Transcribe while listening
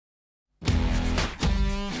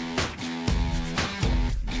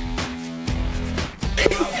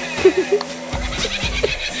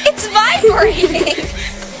break.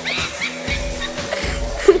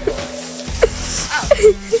 Oh,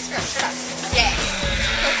 shut up. Yeah.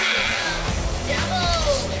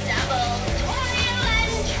 Double, toil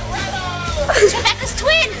and trouble. Rebecca's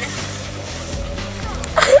twin.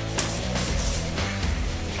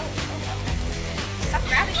 Stop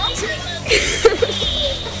grabbing onto me.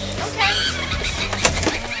 Okay.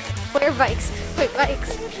 Where are bikes? Wait,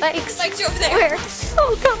 bikes. Bikes. Bike's over there. Where?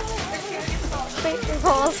 Oh god. Wait,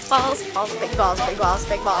 balls, balls, balls, big balls, big balls,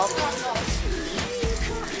 big balls.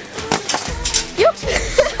 Yep.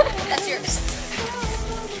 That's yours.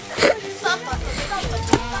 I'm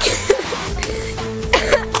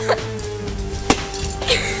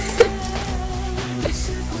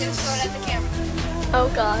gonna throw it at the camera. Oh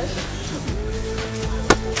gosh.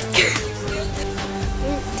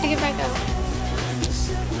 Take it back out.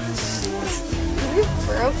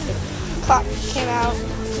 Broken. Clock came out.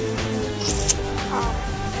 Oh.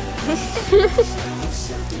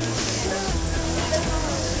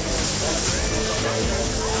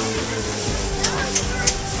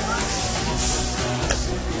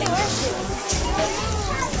 Hey, where's she?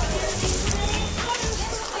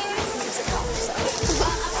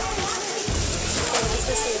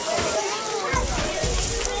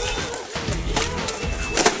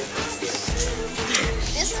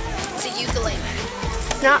 This is a ukulele.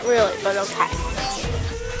 Not really, but okay.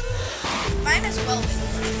 Mine is well.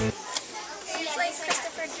 It's like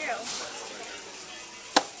Christopher Drew.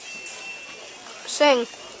 Sing.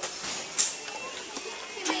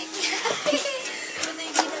 You make me happy. Really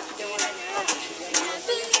need it. Don't want to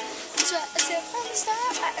happy. That's what I said from the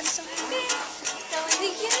start. I am so happy. Knowing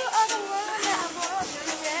that you are the one that I want for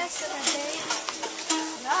the rest of my days.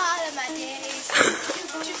 And all of my days.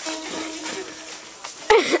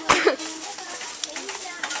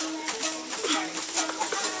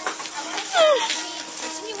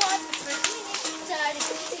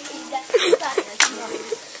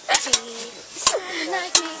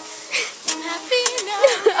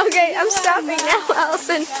 Okay, I'm stopping now,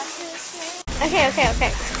 Allison. Okay.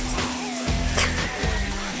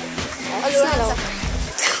 That's not all.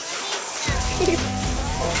 It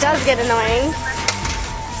does get annoying.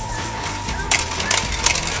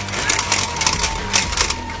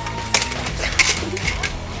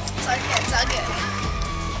 It's all good.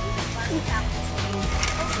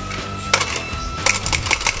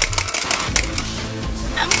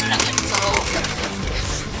 I'm gonna let go.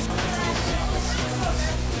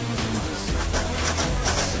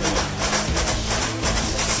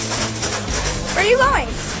 Where are you going?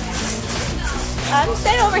 I'm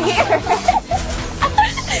staying over here.